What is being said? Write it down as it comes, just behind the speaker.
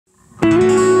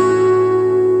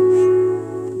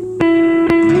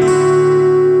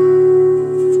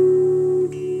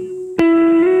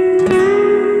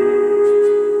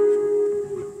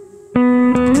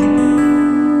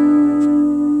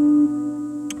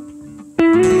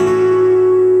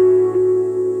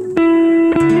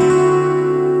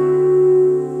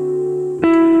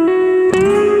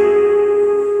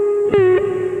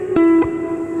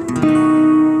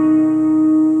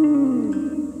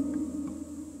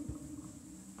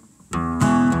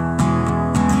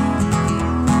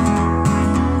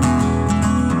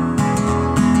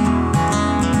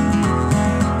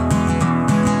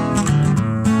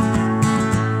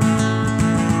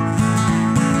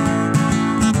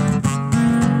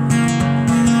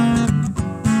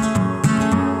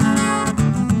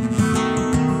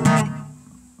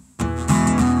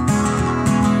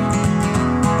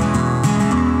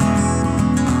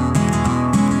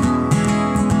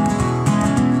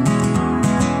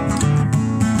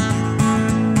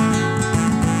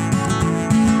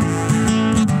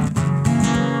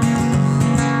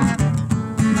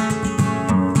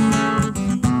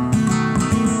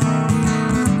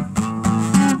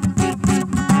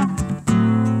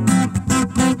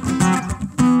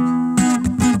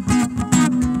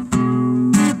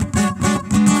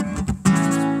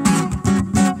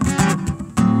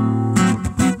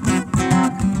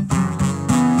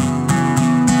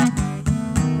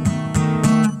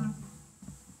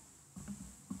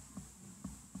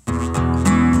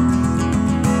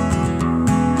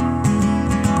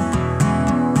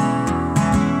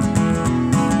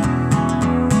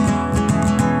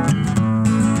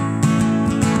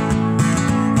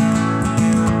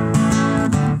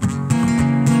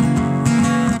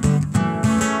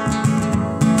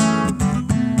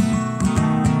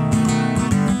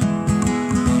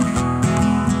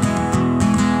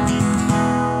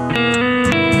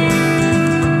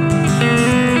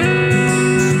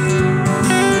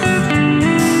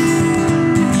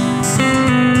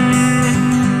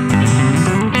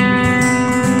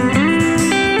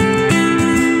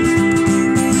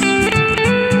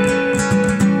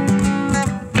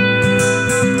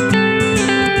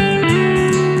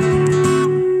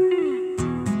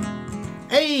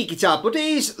Guitar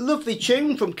Buddies, lovely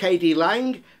tune from K.D.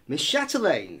 Lang, Miss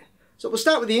Chatelaine. So we'll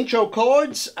start with the intro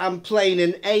chords. I'm playing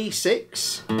an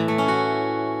A6.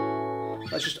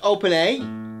 Let's just open A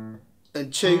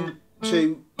and 2,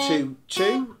 2, 2,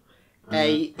 2.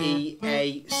 A, E,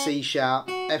 A, C sharp,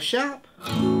 F sharp.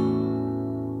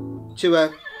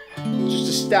 To just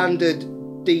a standard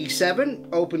D7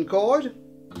 open chord.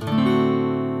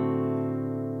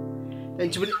 Then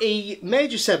to an E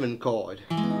major 7 chord.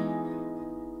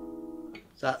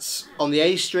 So that's on the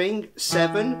A string,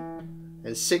 7,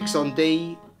 and 6 on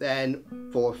D, then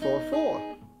 4, 4,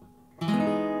 4.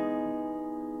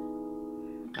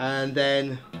 And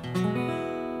then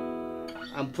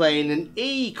I'm playing an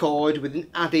E chord with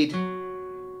an added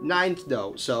 9th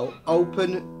note. So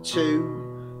open,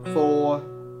 2, 4,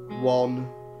 1,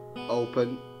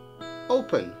 open,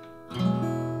 open.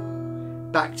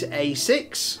 Back to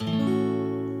A6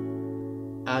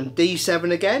 and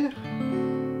D7 again.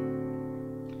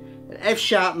 An F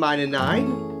sharp minor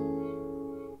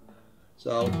 9.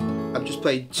 So I'm just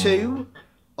playing 2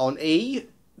 on E.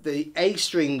 The A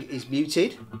string is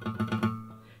muted.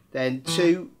 Then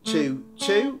 2, 2,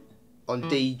 2 on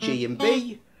D, G and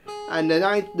B. And the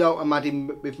 9th note I'm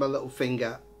adding with my little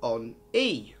finger on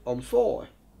E, on 4.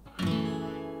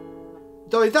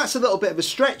 Though if that's a little bit of a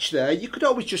stretch there, you could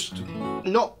always just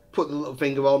not put the little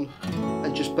finger on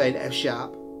and just play an F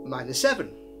sharp minor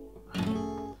 7.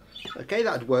 Okay,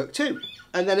 that'd work too.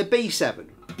 And then a B7.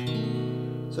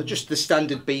 So just the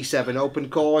standard B7 open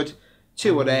chord,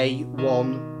 2 on A,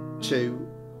 1, 2,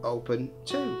 open,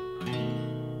 2.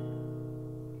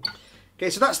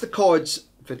 Okay, so that's the chords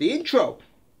for the intro.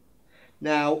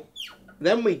 Now,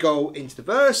 then we go into the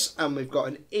verse and we've got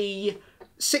an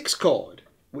E6 chord,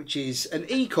 which is an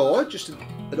E chord, just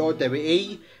an ordinary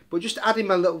E, but just adding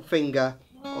my little finger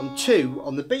on 2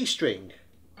 on the B string.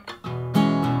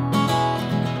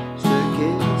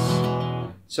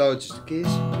 So just a kiss.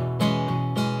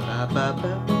 Ba, ba,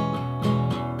 ba.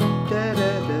 Da,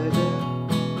 da, da, da.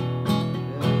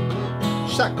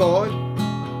 Just that chord.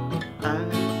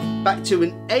 And back to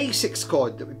an A6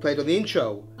 chord that we played on the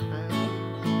intro.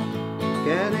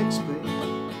 Can't explain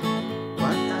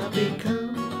what I've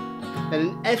become. And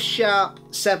an F sharp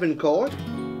 7 chord.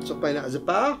 So I'm playing that as a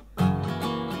bar.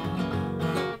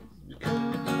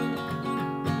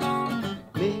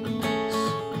 Miss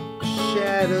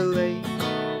Chatelaine.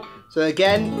 So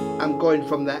again, I'm going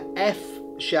from the F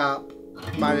sharp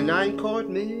minor 9 chord,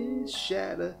 Miss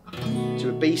Chatelaine, to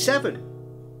a B7.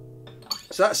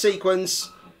 So that sequence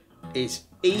is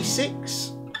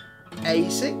E6,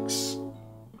 A6,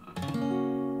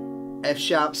 F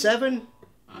sharp 7,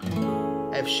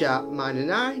 F sharp minor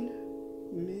 9,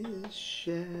 Miss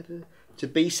Chatelaine, to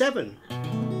B7.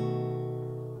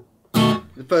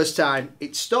 The first time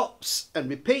it stops and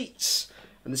repeats.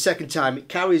 And the second time it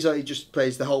carries on, it just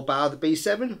plays the whole bar of the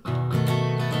B7.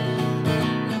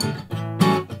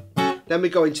 Then we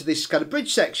go into this kind of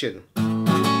bridge section.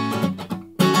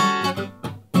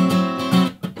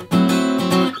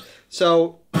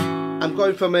 So I'm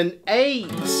going from an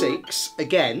A6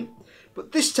 again,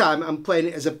 but this time I'm playing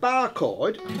it as a bar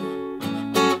chord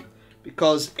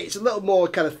because it's a little more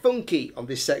kind of funky on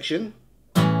this section.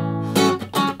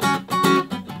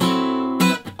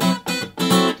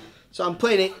 So I'm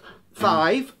playing it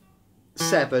 5,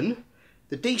 7,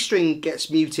 the D string gets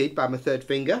muted by my 3rd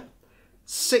finger,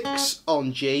 6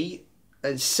 on G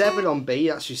and 7 on B,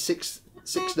 that's your 6th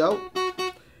note,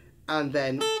 and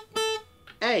then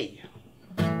A.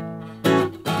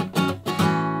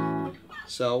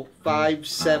 So 5,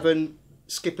 7,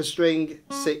 skip a string,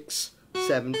 6,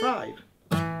 7, 5.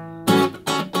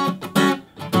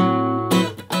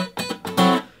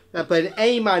 Now I'm playing an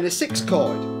A minor 6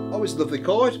 chord, always a lovely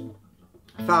chord.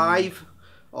 5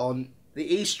 on the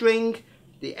E string,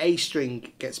 the A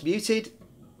string gets muted,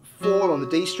 4 on the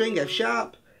D string, F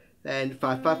sharp, then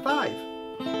 5, 5, 5.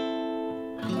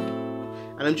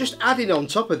 And I'm just adding on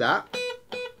top of that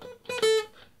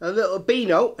a little B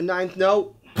note, a 9th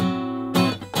note.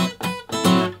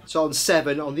 So on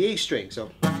 7 on the E string.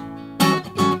 So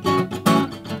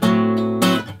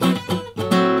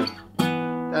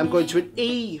then I'm going to an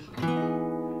E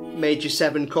major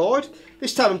 7 chord.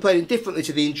 This time I'm playing it differently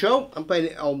to the intro. I'm playing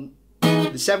it on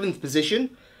the 7th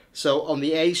position. So on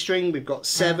the A string we've got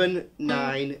 7,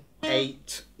 9,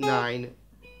 8, 9,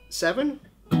 7.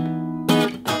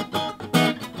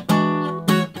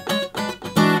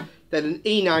 Then an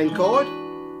E9 chord.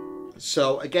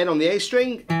 So again on the A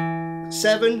string,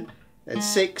 7, then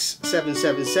 6, 7,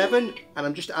 7, 7. And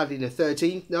I'm just adding a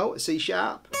 13th note, a C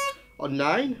sharp, on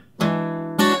 9.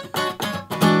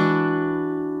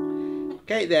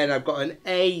 Okay, then I've got an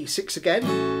A6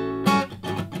 again.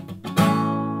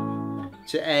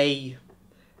 to A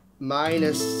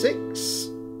minor 6,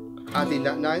 adding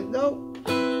that 9th note,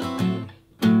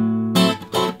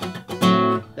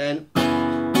 then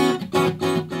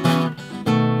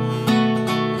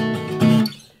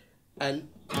and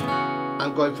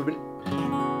I'm going from an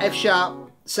F sharp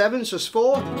 7, so it's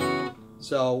 4,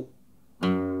 so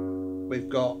we've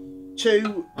got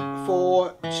 2,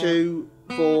 4, 2,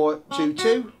 4, 2,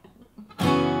 2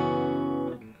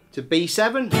 to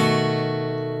B7,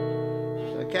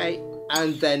 okay,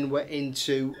 and then we're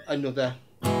into another,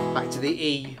 back to the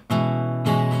E,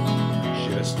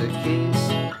 just the keys,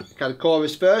 kind of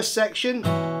chorus verse section,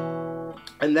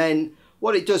 and then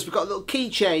what it does, we've got a little key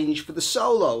change for the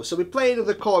solo, so we play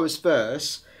another chorus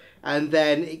verse, and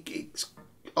then it's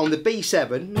on the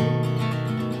B7,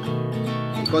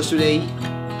 it goes to the E,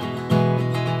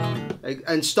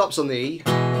 and stops on the E,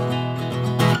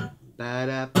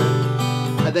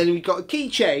 and then we've got a key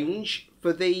change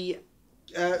for the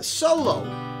solo,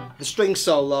 the string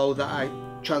solo that I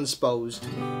transposed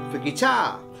for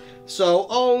guitar. So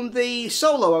on the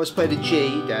solo I was playing a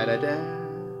G, da da da,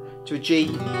 to a G,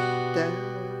 da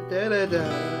da da da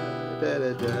da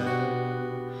da da.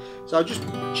 So I'll just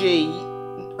G,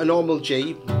 a normal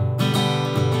G, da,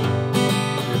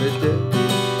 da, da.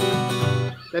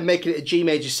 Then making it a G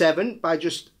major 7 by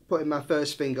just putting my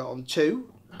first finger on 2,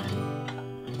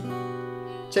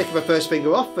 taking my first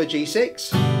finger off for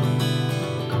G6,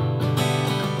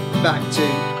 back to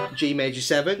G major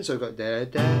 7, so we've got da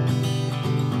da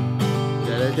da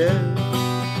da da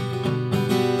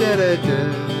da da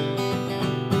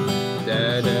da da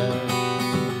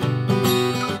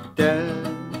da.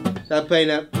 So I'm playing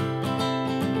that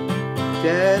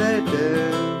da da da.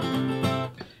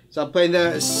 So I'm playing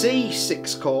the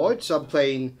C6 chord, so I'm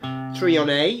playing 3 on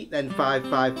A, then 5,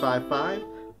 5, 5, 5.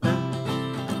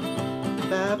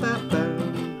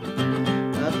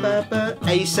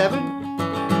 A7,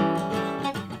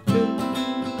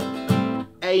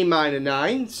 A minor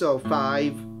 9, so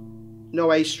 5,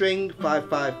 no A string, 5,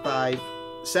 5, 5,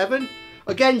 7.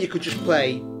 Again, you could just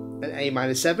play an A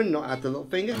minor 7, not add the little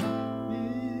finger.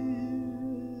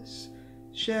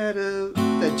 Shadow,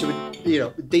 then to a,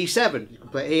 D7. You can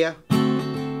play it here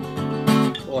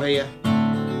or here,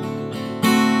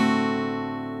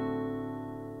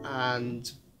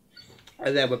 and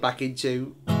then we're back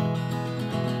into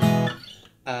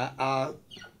our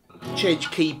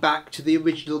change key back to the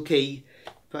original key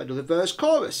for another verse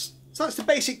chorus. So that's the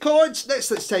basic chords. Let's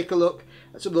take a look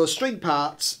at some of those string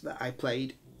parts that I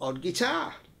played on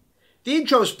guitar. The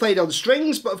intro is played on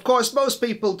strings, but of course most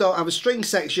people don't have a string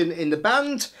section in the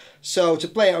band, so to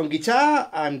play it on guitar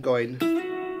I'm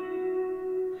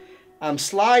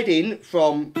sliding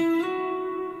from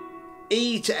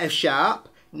E to F sharp,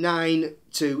 9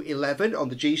 to 11 on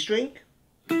the G string,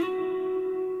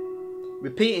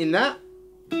 repeating that,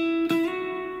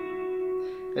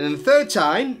 and then the third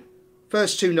time,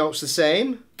 first 2 notes the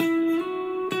same,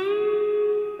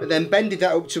 and then bending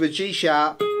that up to a G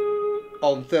sharp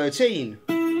on 13,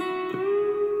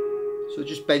 so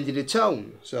just bending a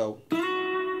tone, so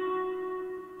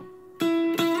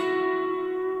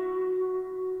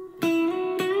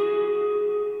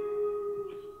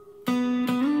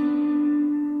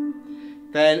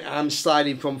then I'm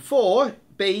sliding from 4,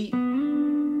 B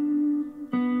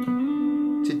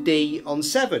to D on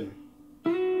 7.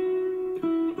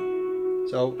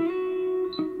 So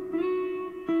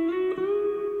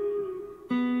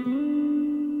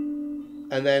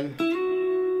and then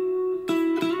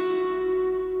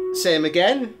same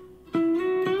again.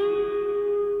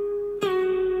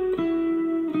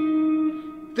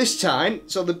 This time,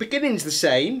 so the beginning's the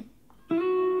same.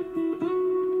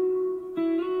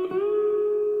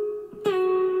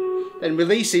 Then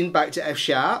releasing back to F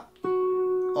sharp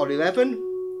on 11,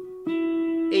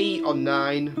 E on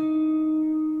 9,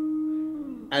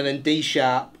 and then D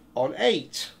sharp on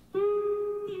 8.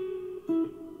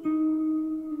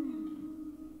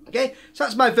 Okay, so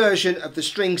that's my version of the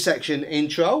string section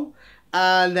intro.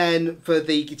 And then for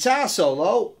the guitar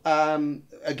solo,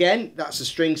 again, that's the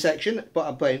string section, but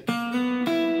I'm playing.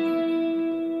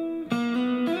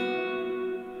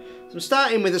 So I'm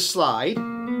starting with a slide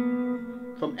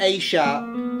from A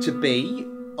sharp to B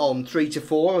on 3 to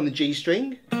 4 on the G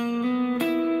string,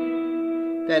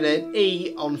 then an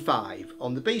E on 5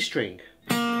 on the B string.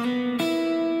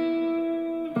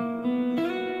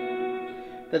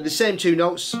 Then the same 2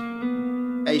 notes,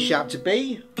 A sharp to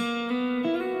B,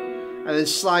 and then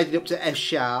sliding up to F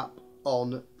sharp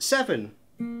on 7.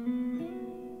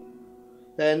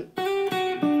 Then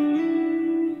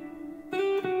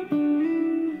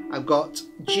I've got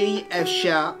G, F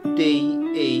sharp, D,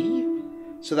 E,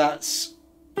 so that's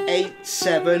 8,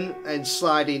 7 and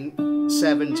sliding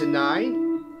 7 to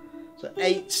 9. So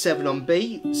 8, 7 on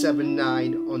B, 7,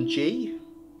 9 on G.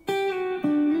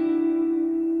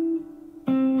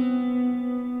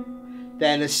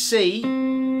 Then a C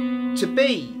to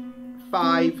B,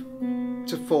 5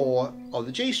 to 4 on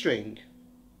the G string.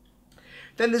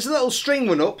 Then there's a little string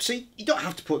run up, so you don't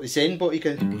have to put this in, but you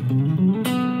can.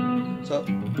 So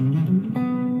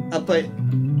I'll play,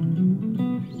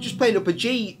 just playing up a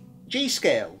G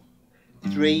scale.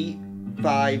 3,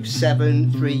 5,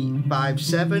 7, 3, 5,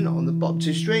 7 on the bottom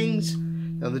 2 strings.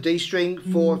 Then on the D string,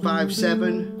 4, 5,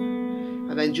 7,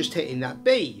 and then just hitting that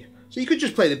B. So you could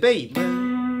just play the B.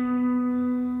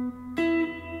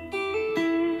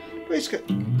 But it's good.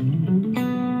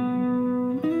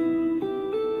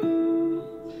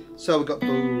 So we've got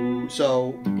boo.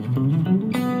 So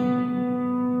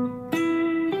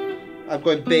I'm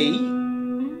going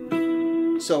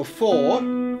B. So 4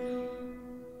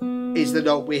 is the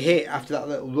note we hit after that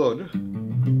little run.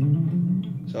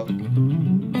 So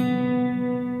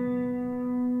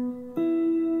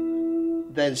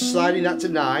then sliding that to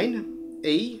 9,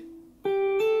 E.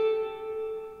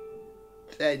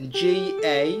 Then G,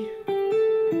 A.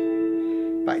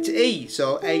 Back to E.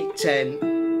 So 8,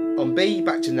 10. On B,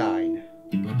 back to 9.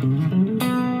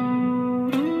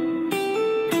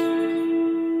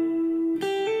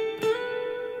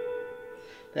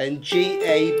 Then G,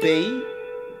 A, B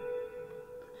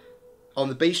on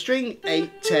the B string,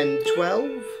 8, 10,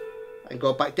 12, and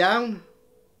go back down.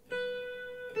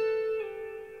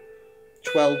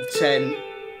 12, 10,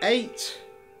 8,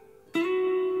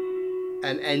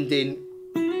 and ending,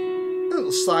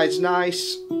 little slides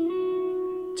nice,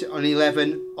 to on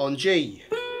 11 on G.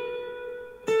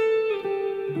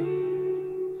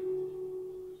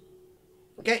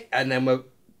 Okay, and then we'll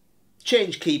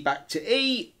change key back to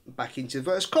E, back into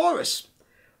verse chorus.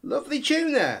 Lovely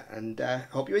tune there, and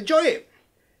hope you enjoy it.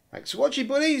 Thanks for watching,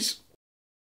 buddies.